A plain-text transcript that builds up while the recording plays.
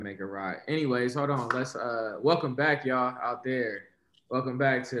Make it right. Anyways, hold on. Let's welcome back, y'all out there. Welcome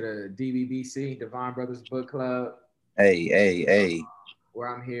back to the DBBC Divine Brothers Book Club, Hey, hey, hey. where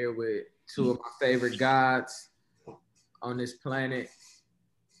I'm here with two of my favorite gods on this planet.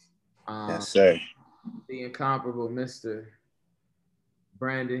 Um, Yes, sir. the incomparable Mr.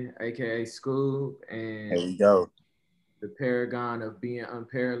 Brandon, aka School, Here and we go. the paragon of being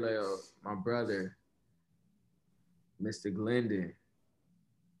unparalleled, my brother, Mr. Glendon.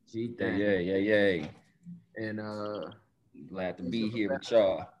 G Yeah, Thang. yeah, yeah, yeah. And Glad to be here with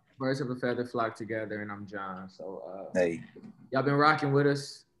y'all. birds of a feather flock together, and I'm John. So Hey, y'all been rocking with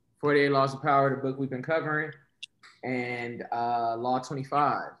us. 48 Laws of Power, the book we've been covering, and Law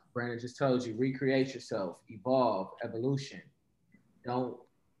 25. Brandon just told you, recreate yourself, evolve, evolution. Don't.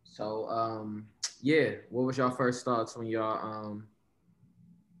 So yeah. What was y'all first thoughts when y'all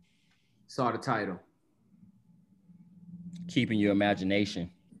saw the title? Keeping your imagination,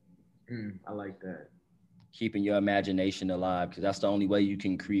 I like that. keeping your imagination alive, because that's the only way you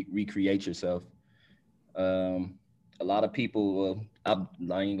can recreate yourself. Um, a lot of people, well,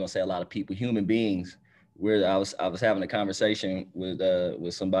 I ain't gonna say a lot of people, human beings. I was having a conversation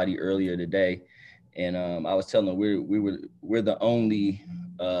with somebody earlier today, and I was telling them we're the only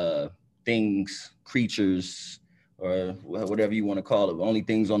things, creatures, or whatever you want to call it, the only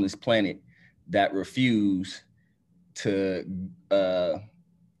things on this planet that refuse to uh,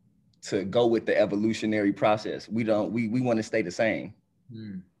 to go with the evolutionary process. We don't. We want to stay the same.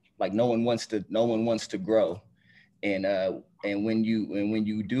 Hmm. Like no one wants to grow, and when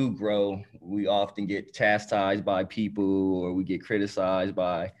you do grow, we often get chastised by people, or we get criticized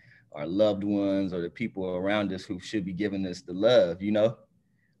by our loved ones or the people around us who should be giving us the love,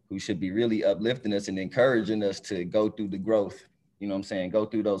 who should be really uplifting us and encouraging us to go through the growth. You know what I'm saying? Go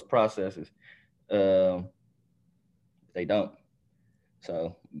through those processes. Um, they don't.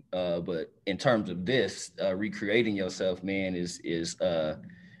 So, but in terms of this, recreating yourself, man, is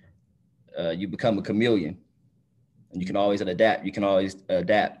you become a chameleon, and you can always adapt. You can always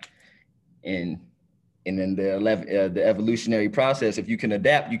adapt, and in the evolutionary process, if you can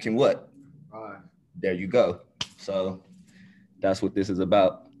adapt, you can what? All right. There you go. So that's what this is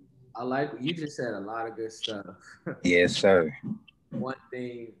about. I like you just said a lot of good stuff. yes, sir. One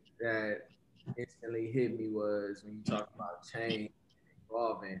thing that instantly hit me was when you talk about change,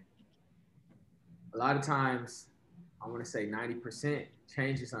 evolving. A lot of times, I want to say 90%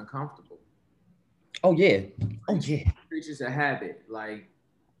 change is uncomfortable. Oh yeah. Oh Creatures, yeah. creatures of habit. Like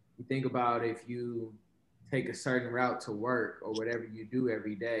you think about if you take a certain route to work or whatever you do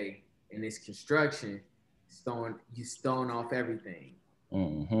every day, and it's construction, you stone off everything.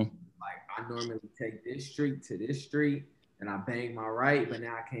 Mm-hmm. Like I normally take this street to this street, and I bang my right, but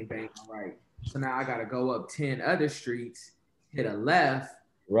now I can't bang my right. So now I gotta go up 10 other streets, hit a left,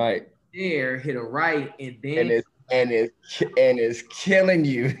 Right. there, hit a right, and And then it's and it's killing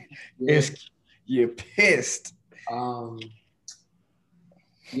you. yeah. It's you're pissed. Um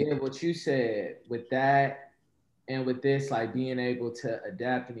yeah, what you said with that and with this, like being able to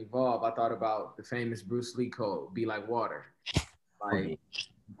adapt and evolve, I thought about the famous Bruce Lee quote, be like water. Oh Like yeah.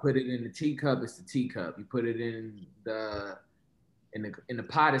 you put it in the teacup, it's the teacup. You put it in the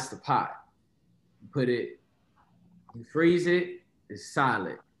pot, it's the pot. You put it, you freeze it, it's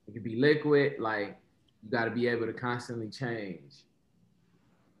solid. It can be liquid, like you gotta be able to constantly change.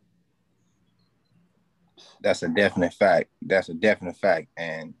 That's a definite fact. That's a definite fact.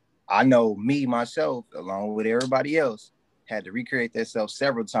 And I know me myself, along with everybody else, had to recreate themselves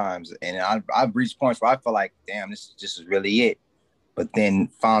several times. And I've reached points where I feel like, damn, this is really it. But then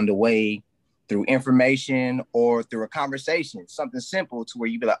found a way through information or through a conversation, something simple to where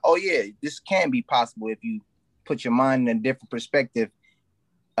you be like, oh yeah, this can be possible if you put your mind in a different perspective.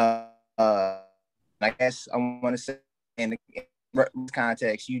 I guess I want to say in this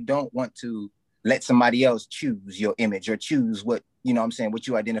context, you don't want to let somebody else choose your image or choose what, you know what I'm saying, what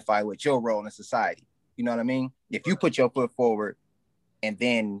you identify with your role in society. You know what I mean? If you put your foot forward and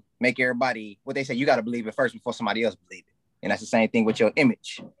then make everybody, what they say, you got to believe it first before somebody else believe it. And that's the same thing with your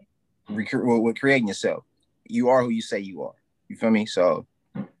image, with creating yourself. You are who you say you are. You feel me? So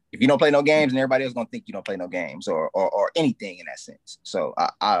if you don't play no games, and everybody else gonna think you don't play no games or anything in that sense. So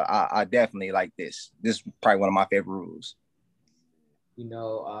I definitely like this. This is probably one of my favorite rules. You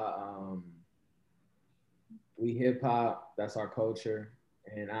know, we hip hop, that's our culture.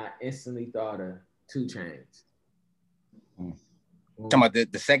 And I instantly thought of Two Chains. Mm. When Talking we,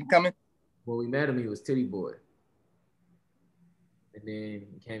 about the second coming. when we met him, he was Titty Boy. And then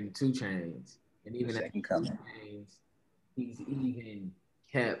he came to Two Chains. And The even after second Two coming. Chains, he's even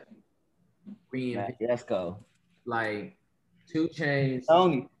kept Matt reinventing, Yesco. like 2 Chainz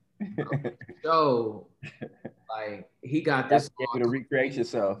Tony. show, like he got That's this able to recreate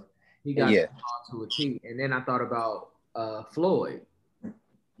yourself. He got Yeah. this all to a T. And then I thought about Floyd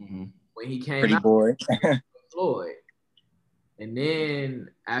when he came Pretty out. boy. Floyd. And then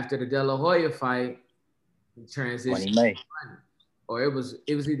after the De La Hoya fight, he transitioned. Money May. Or it was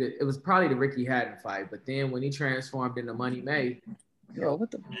probably the Ricky Hatton fight, but then when he transformed into Money May, Yo,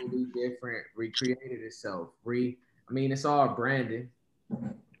 what the? totally different, recreated itself. It's all branding.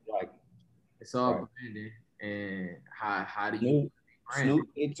 Like It's all branding. And how do you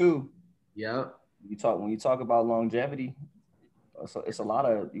Snoop did too. Yep. When you talk about longevity, so it's a lot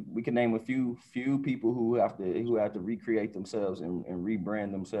of, we can name a few people who have to recreate themselves and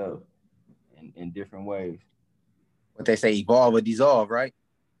rebrand themselves in different ways. What they say, evolve or dissolve, right?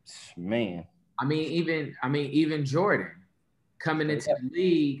 Man. Even Jordan coming into the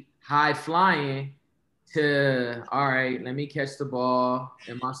league, high flying to, all right, let me catch the ball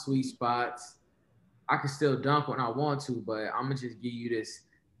in my sweet spots. I can still dunk when I want to, but I'm gonna just give you this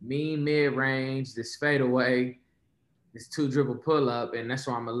mean mid range, this fadeaway, this 2 dribble pull up, and that's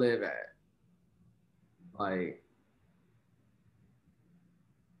where I'm gonna live at. Like,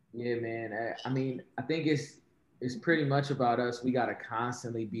 yeah, man. I think it's pretty much about us. We gotta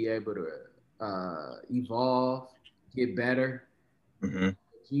constantly be able to evolve, get better. Mm-hmm.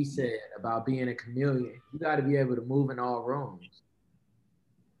 He said about being a chameleon, you got to be able to move in all rooms.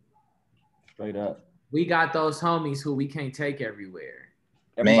 Straight up. We got those homies who we can't take everywhere.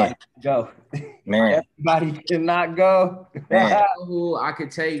 Everybody go. Man. Everybody cannot go. Man. Who I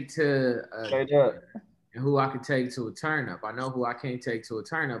could take to Straight up. And who I could take to a turn up. I know who I can't take to a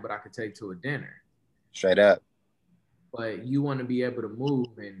turn up, but I could take to a dinner. Straight up. But you want to be able to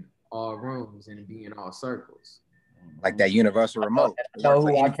move in all rooms and be in all circles. Like that universal remote. I know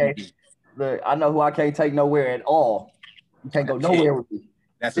who I can't take nowhere at all. You can't go nowhere with me.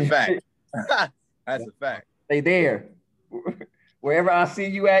 That's a fact. That's a fact. Stay there. Wherever I see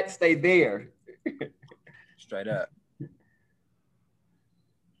you at, stay there. Straight up. Yeah,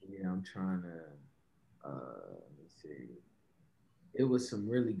 I'm trying to let's see. It was some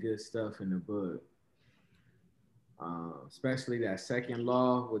really good stuff in the book. Especially that second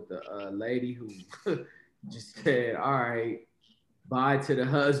law with the lady who just said, all right, bye to the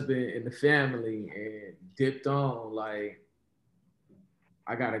husband and the family, and dipped on like,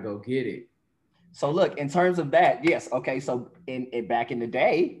 I gotta go get it. So look, in terms of that, yes, okay. So in back in the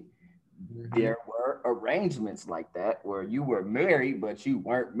day, there were arrangements like that where you were married, but you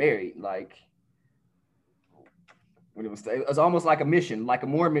weren't married. Like when it was almost like a mission, like a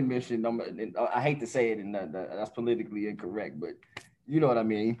Mormon mission. I hate to say it, and that's politically incorrect, but you know what I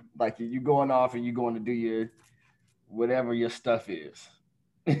mean. Like you going off and you going to do your whatever your stuff is,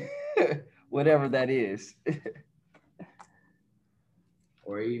 whatever that is.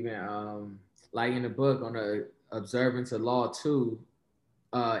 Or even like in the book on the observance of law 2,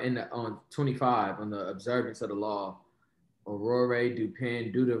 on 25 on the observance of the law, Aurore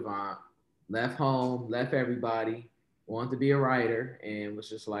Dupin Dudevant left home, left everybody, wanted to be a writer, and was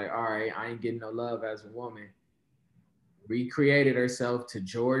just like, all right, I ain't getting no love as a woman. Recreated herself to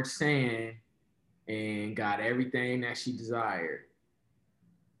George Sand and got everything that she desired.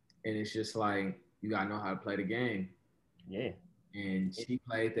 And it's just like, you gotta know how to play the game. Yeah. And she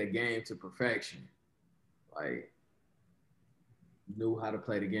played that game to perfection. Like, knew how to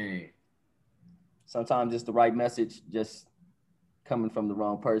play the game. Sometimes it's the right message, just coming from the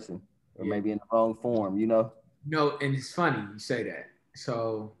wrong person, or maybe in the wrong form, you know? No, and it's funny you say that.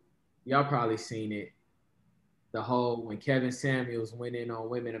 So y'all probably seen it. The whole, when Kevin Samuels went in on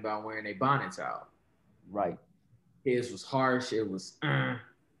women about wearing their bonnets out. Right. His was harsh. It was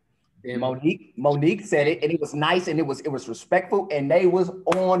Monique said it, and it was nice, and it was respectful, and they was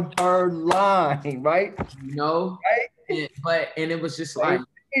on her line, right? You know, right? And it was just like,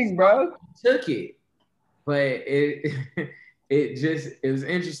 bro, took it, but it it was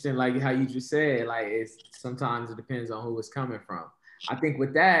interesting, like how you just said, like sometimes it depends on who it's coming from. I think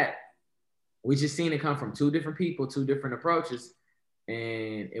with that, we just seen it come from 2 different people, 2 different approaches,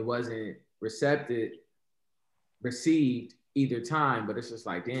 and it wasn't received either time. But it's just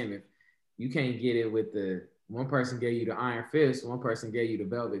like, damn, if you can't get it with the one person gave you the iron fist, one person gave you the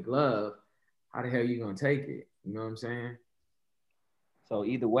velvet glove, how the hell you gonna take it? You know what I'm saying? So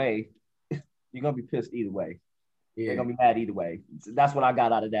either way, you're gonna be pissed either way. Yeah. They're gonna be mad either way. That's what I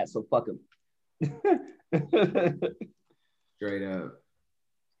got out of that. So fuck them. Straight up.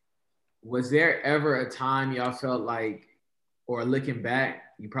 Was there ever a time y'all felt like, or looking back,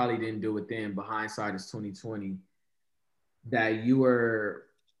 you probably didn't do it then, but hindsight is 2020, that you were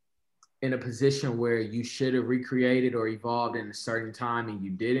in a position where you should have recreated or evolved in a certain time and you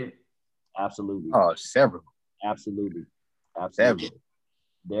didn't? Absolutely. Oh, several. Absolutely. Several.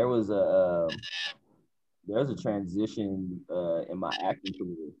 There was a transition in my acting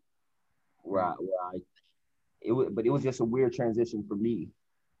career where it was just a weird transition for me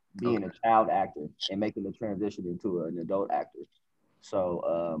being a child actor and making the transition into an adult actor.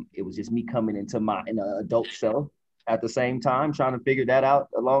 So it was just me coming into my adult self at the same time, trying to figure that out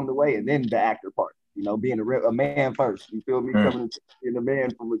along the way, and then the actor part. Being a man first. You feel me? Coming into being a man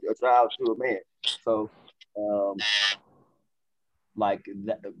from a child to a man. So, like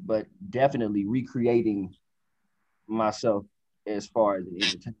that, but definitely recreating myself as far as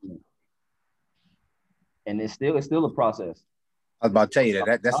entertainment, and it's still a process. I was about to tell you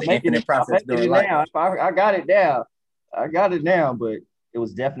that's an infinite process doing life. Now. I got it down. I got it down, but it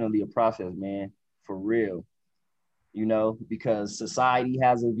was definitely a process, man, for real. Because society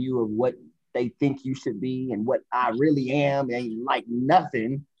has a view of what they think you should be and what I really am ain't like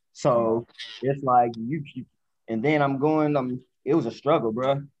nothing. So it's like and then it was a struggle,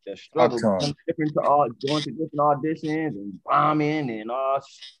 bro. The struggle going to different auditions and bombing and all.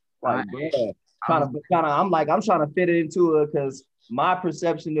 Like, bro, I'm trying to fit it into it because my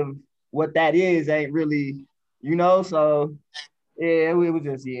perception of what that is ain't really, So yeah, it was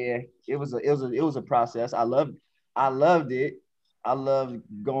just it was a process. I loved it. I loved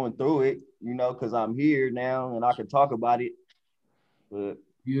going through it, because I'm here now and I can talk about it. But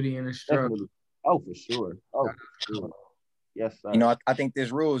beauty in the struggle. Oh, for sure. Oh, for sure. Yes, sir. I think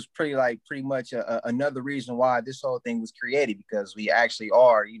this rule is pretty much another reason why this whole thing was created, because we actually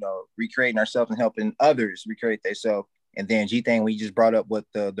are, recreating ourselves and helping others recreate themselves. And then G-Thing, we just brought up what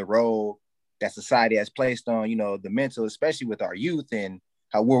the role that society has placed on, the mental, especially with our youth and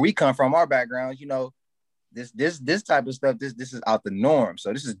where we come from, our backgrounds, this type of stuff, this is out the norm.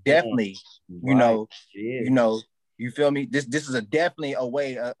 So this is definitely, you feel me? This is definitely a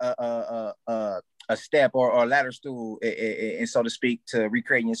way, a step or a ladder stool, and so to speak, to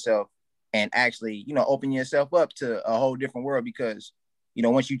recreating yourself and actually, open yourself up to a whole different world. Because,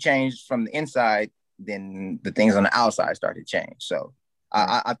 once you change from the inside, then the things on the outside start to change. So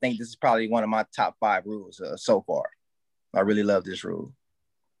I think this is probably one of my top 5 rules so far. I really love this rule.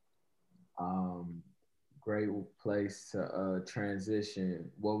 Great place to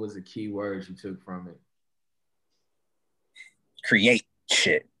transition. What was the key words you took from it? Create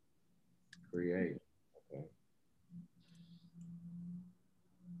shit. Create. Okay.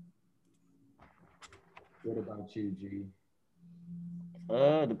 What about you, G?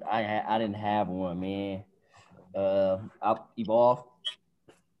 I didn't have one, man. I'll evolve.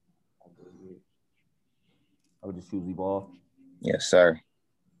 I would just choose evolve. Yes, sir.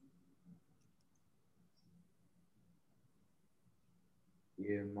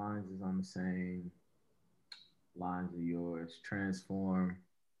 Yeah, mine is on the same lines of yours. Transform.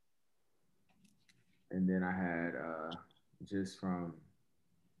 And then I had just from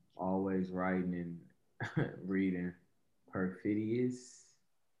always writing and reading, perfidious.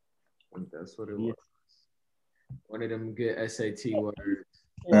 I think that's what it was. One of them good SAT words.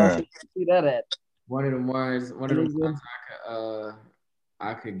 Yeah, see that at. One of them words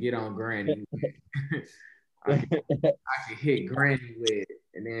I could get on Granny with. I could hit Granny with.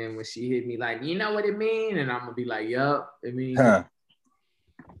 And then when she hit me like, you know what it mean? And I'm gonna be like, yup, it means.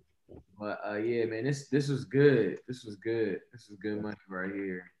 But yeah, man, this was good. This was good. This was good money right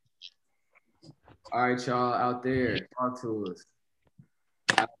here. All right, y'all out there, talk to us.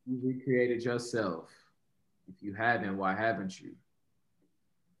 How you recreated yourself? If you haven't, why haven't you?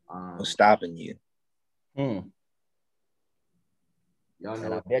 What's stopping you? Y'all know.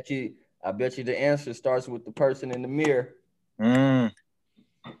 And I bet you the answer starts with the person in the mirror.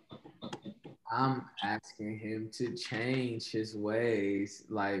 I'm asking him to change his ways.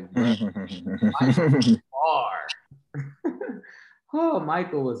 Like, bro, Michael was a bar. Oh,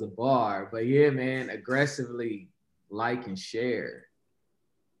 Michael was a bar. But yeah, man, aggressively like and share.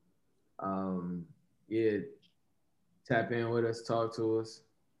 Yeah, tap in with us, talk to us.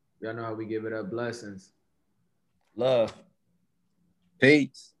 Y'all know how we give it up. Blessings. Love.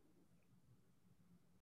 Peace.